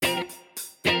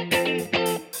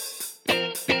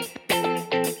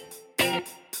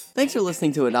Thanks for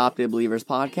listening to Adopted Believers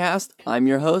Podcast. I'm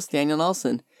your host, Daniel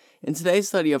Nelson. In today's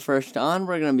study of 1 John,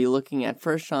 we're going to be looking at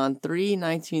 1 John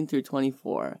 3:19 through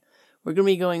 24. We're going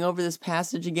to be going over this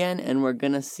passage again, and we're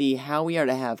going to see how we are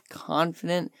to have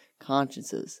confident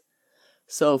consciences.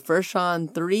 So 1 John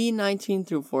 3:19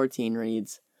 through 14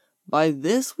 reads, "By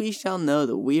this we shall know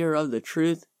that we are of the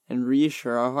truth and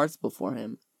reassure our hearts before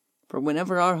Him. For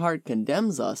whenever our heart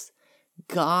condemns us,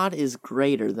 God is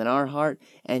greater than our heart,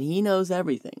 and He knows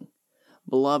everything.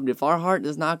 Beloved, if our heart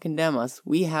does not condemn us,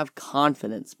 we have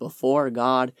confidence before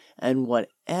God, and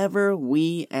whatever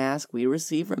we ask we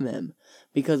receive from Him,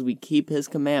 because we keep His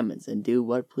commandments and do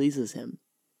what pleases Him.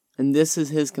 And this is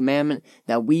His commandment,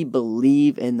 that we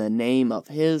believe in the name of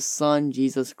His Son,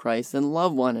 Jesus Christ, and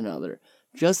love one another,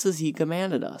 just as He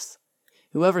commanded us.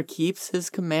 Whoever keeps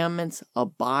His commandments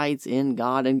abides in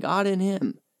God, and God in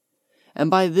him. And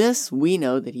by this we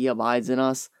know that He abides in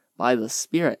us, by the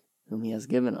Spirit whom He has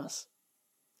given us."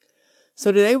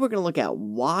 So today we're going to look at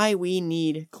why we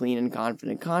need clean and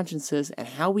confident consciences and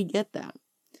how we get that.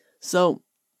 So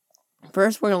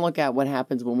first we're going to look at what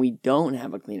happens when we don't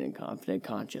have a clean and confident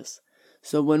conscience.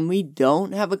 So when we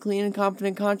don't have a clean and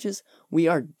confident conscience, we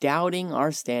are doubting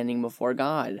our standing before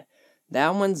God.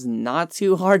 That one's not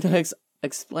too hard to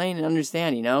explain and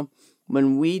understand, you know.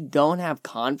 When we don't have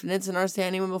confidence in our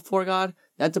standing before God,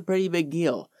 that's a pretty big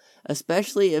deal.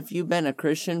 Especially if you've been a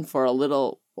Christian for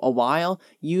a while,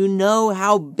 you know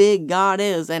how big God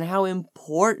is and how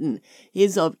important He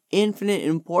is, of infinite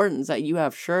importance, that you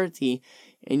have surety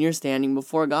in your standing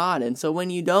before God. And so when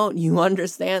you don't, you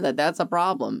understand that that's a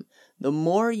problem. The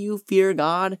more you fear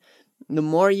God, the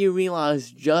more you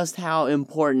realize just how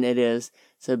important it is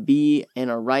to be in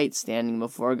a right standing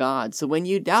before God. So when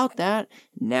you doubt that,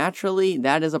 naturally,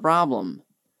 that is a problem.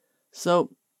 So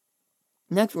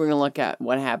next, we're going to look at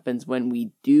what happens when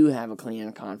we do have a clean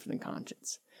and confident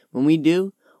conscience. When we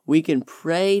do, we can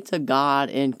pray to God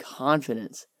in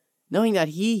confidence, knowing that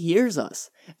He hears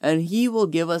us and He will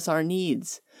give us our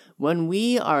needs. When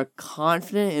we are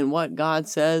confident in what God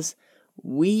says,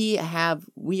 we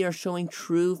are showing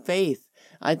true faith.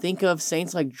 I think of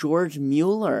saints like George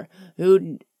Mueller,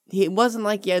 who it wasn't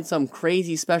like he had some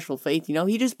crazy special faith, you know.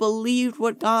 He just believed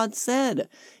what God said.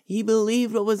 He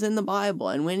believed what was in the Bible.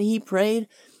 And when he prayed,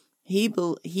 he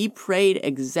prayed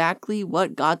exactly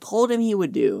what God told him he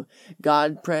would do.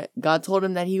 God told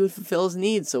him that He would fulfill his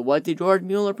needs. So what did George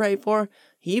Mueller pray for?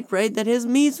 He prayed that his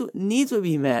needs would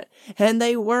be met. And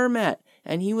they were met.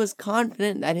 And he was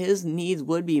confident that his needs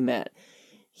would be met.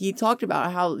 He talked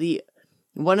about how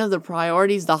one of the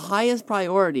priorities, the highest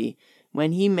priority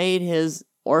when he made his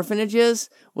orphanages,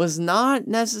 was not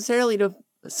necessarily to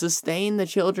sustain the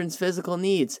children's physical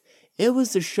needs. It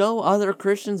was to show other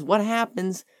Christians what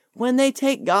happens when they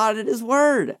take God at His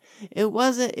word.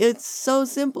 It's so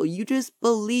simple. You just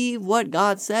believe what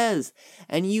God says,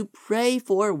 and you pray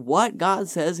for what God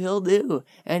says He'll do,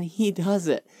 and He does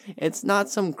it. It's not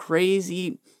some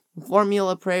crazy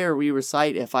formula prayer we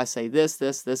recite. If I say this,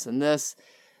 this, this, and this,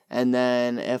 and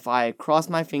then if I cross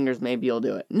my fingers, maybe He'll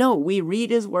do it. No, we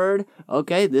read His word.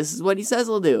 Okay, this is what He says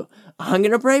He'll do. I'm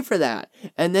going to pray for that.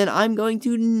 And then I'm going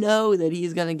to know that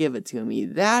He's going to give it to me.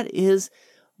 That is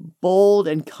bold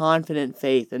and confident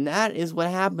faith. And that is what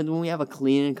happens when we have a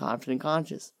clean and confident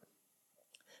conscience.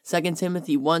 2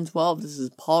 Timothy 1:12, this is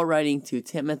Paul writing to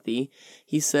Timothy.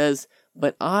 He says,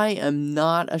 "But I am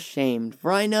not ashamed,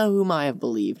 for I know whom I have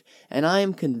believed, and I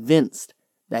am convinced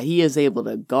that He is able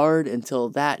to guard until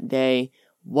that day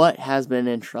what has been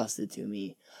entrusted to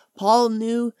me." Paul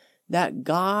knew that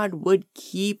God would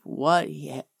keep what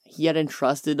he had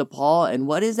entrusted to Paul. And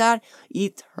what is that?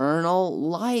 Eternal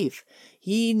life.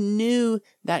 He knew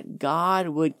that God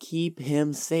would keep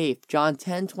him safe. John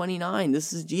 10:29,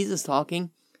 this is Jesus talking.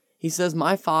 He says,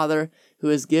 "My Father, who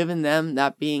has given them,"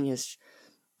 that being his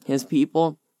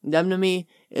people, "them to me,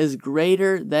 is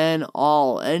greater than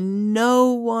all, and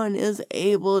no one is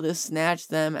able to snatch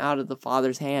them out of the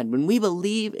Father's hand." When we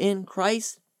believe in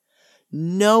Christ,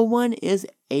 no one is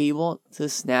able to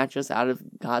snatch us out of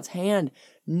God's hand.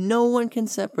 No one can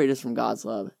separate us from God's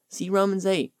love. See Romans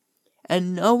 8.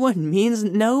 And no one means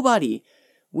nobody.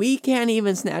 We can't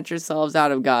even snatch ourselves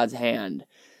out of God's hand.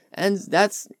 And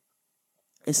that's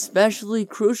especially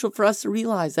crucial for us to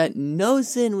realize, that no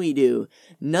sin we do,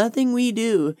 nothing we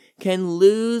do, can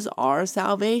lose our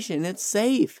salvation. It's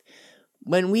safe.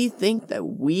 When we think that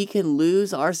we can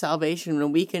lose our salvation,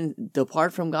 when we can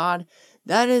depart from God,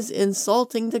 that is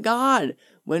insulting to God.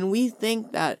 When we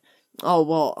think that,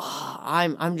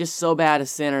 I'm just so bad a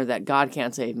sinner that God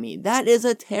can't save me, that is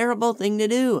a terrible thing to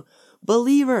do.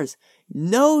 Believers,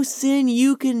 no sin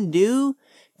you can do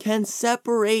can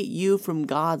separate you from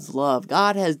God's love.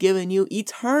 God has given you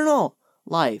eternal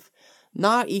life.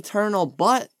 Not eternal,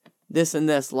 but this and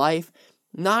this life.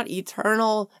 Not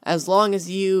eternal as long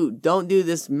as you don't do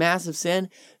this massive sin.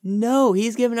 No,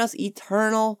 He's given us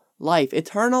eternal life.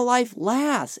 Eternal life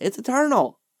lasts. It's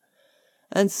eternal.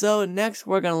 And so next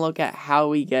we're going to look at how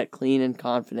we get clean and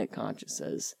confident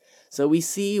consciences. So we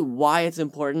see why it's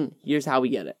important. Here's how we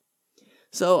get it.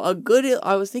 So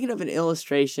I was thinking of an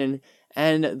illustration,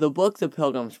 and the book The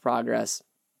Pilgrim's Progress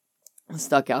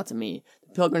stuck out to me.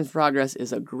 The Pilgrim's Progress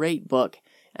is a great book,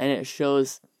 and it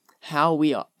shows how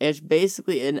it's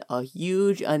basically a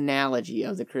huge analogy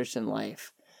of the Christian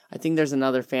life. I think there's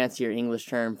another fancier English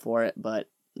term for it, but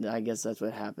I guess that's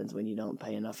what happens when you don't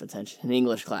pay enough attention in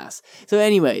English class. So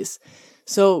anyways,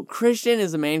 Christian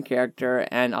is the main character,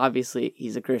 and obviously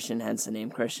he's a Christian, hence the name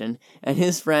Christian, and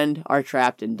his friend are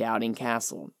trapped in Doubting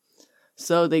Castle.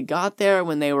 So they got there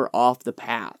when they were off the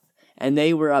path, and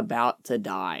they were about to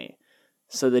die.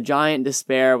 So the giant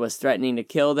Despair was threatening to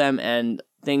kill them, and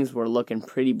things were looking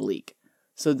pretty bleak.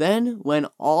 So then, when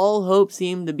all hope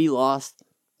seemed to be lost,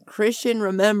 Christian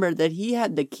remembered that he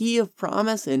had the key of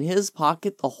promise in his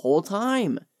pocket the whole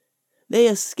time. They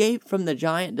escaped from the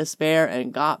giant Despair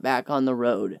and got back on the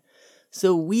road.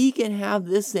 So we can have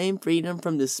this same freedom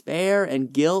from despair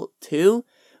and guilt too,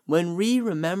 when we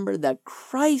remember that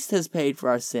Christ has paid for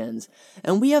our sins,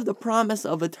 and we have the promise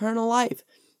of eternal life.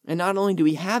 And not only do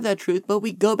we have that truth, but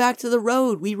we go back to the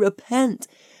road, we repent,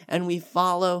 and we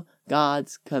follow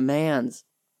God's commands.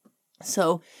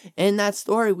 So, in that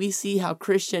story, we see how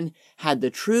Christian had the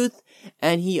truth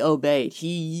and he obeyed. He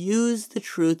used the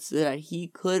truth so that he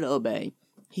could obey.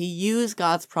 He used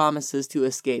God's promises to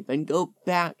escape and go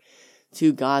back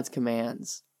to God's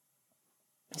commands.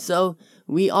 So,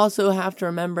 we also have to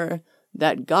remember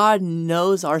that God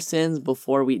knows our sins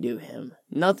before we do Him.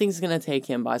 Nothing's going to take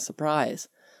Him by surprise.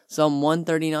 Psalm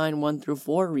 139,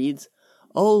 1-4 reads,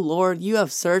 "O Lord, you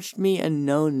have searched me and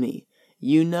known me.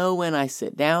 You know when I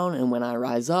sit down and when I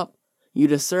rise up. You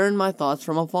discern my thoughts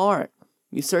from afar.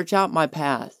 You search out my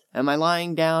path and my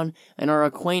lying down and are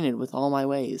acquainted with all my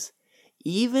ways.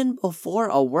 Even before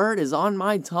a word is on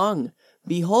my tongue,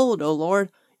 behold, O Lord,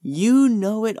 you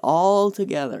know it all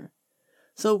together."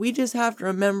 So we just have to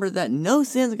remember that no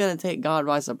sin's going to take God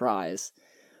by surprise.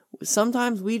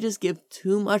 Sometimes we just give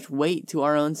too much weight to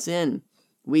our own sin.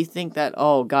 We think that,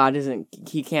 oh, God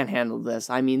He can't handle this.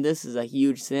 I mean, this is a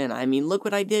huge sin. I mean, look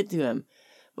what I did to Him.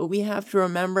 But we have to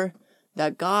remember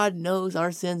that God knows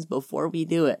our sins before we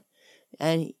do it.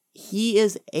 And He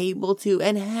is able to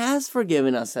and has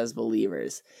forgiven us as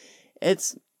believers.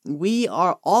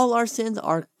 All our sins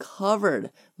are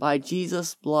covered by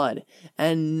Jesus' blood,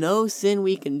 and no sin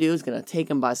we can do is going to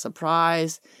take Him by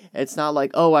surprise. It's not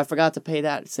like, oh, I forgot to pay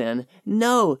that sin.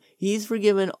 No, He's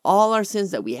forgiven all our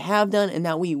sins that we have done and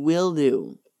that we will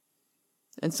do.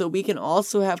 And so we can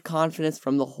also have confidence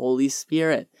from the Holy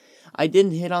Spirit. I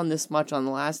didn't hit on this much on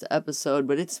the last episode,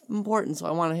 but it's important, so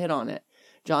I want to hit on it.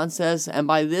 John says, "And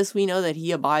by this we know that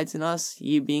He abides in us,"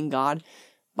 He being God,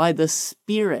 "by the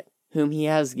Spirit whom He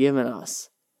has given us."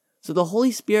 So the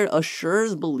Holy Spirit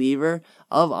assures believer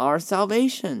of our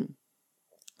salvation.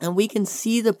 And we can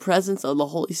see the presence of the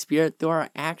Holy Spirit through our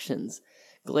actions.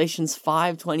 Galatians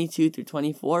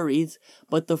 5:22-24 reads,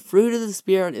 "But the fruit of the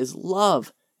Spirit is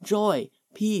love, joy,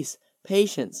 peace,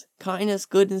 patience, kindness,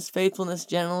 goodness, faithfulness,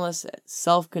 gentleness,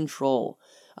 self-control.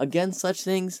 Against such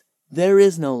things there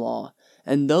is no law.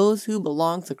 And those who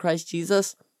belong to Christ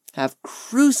Jesus have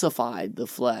crucified the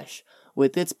flesh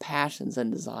with its passions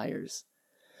and desires."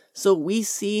 So we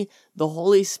see the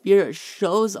Holy Spirit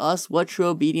shows us what true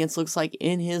obedience looks like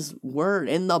in His Word,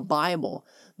 in the Bible.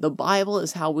 The Bible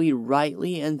is how we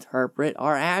rightly interpret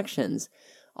our actions.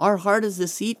 Our heart is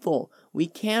deceitful. We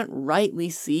can't rightly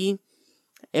see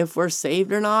if we're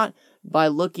saved or not by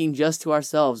looking just to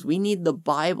ourselves. We need the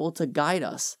Bible to guide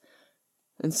us.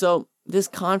 And so this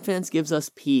confidence gives us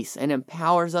peace and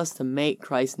empowers us to make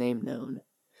Christ's name known.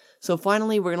 So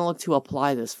finally, we're going to look to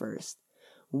apply this first.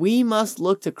 We must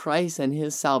look to Christ and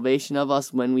His salvation of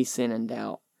us when we sin and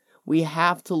doubt. We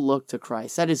have to look to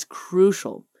Christ. That is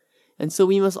crucial. And so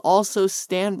we must also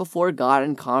stand before God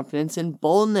in confidence and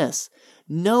boldness,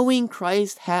 knowing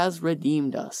Christ has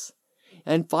redeemed us.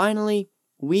 And finally,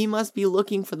 we must be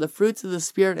looking for the fruits of the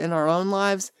Spirit in our own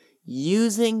lives,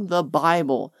 using the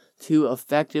Bible to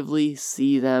effectively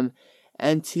see them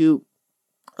and to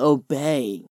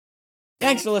obey.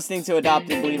 Thanks for listening to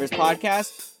Adopted Believers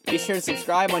Podcast. Be sure to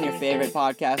subscribe on your favorite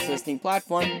podcast listening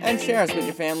platform and share us with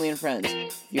your family and friends.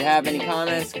 If you have any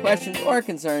comments, questions, or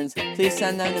concerns, please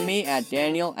send them to me at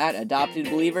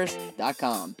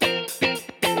daniel@adoptedbelievers.com.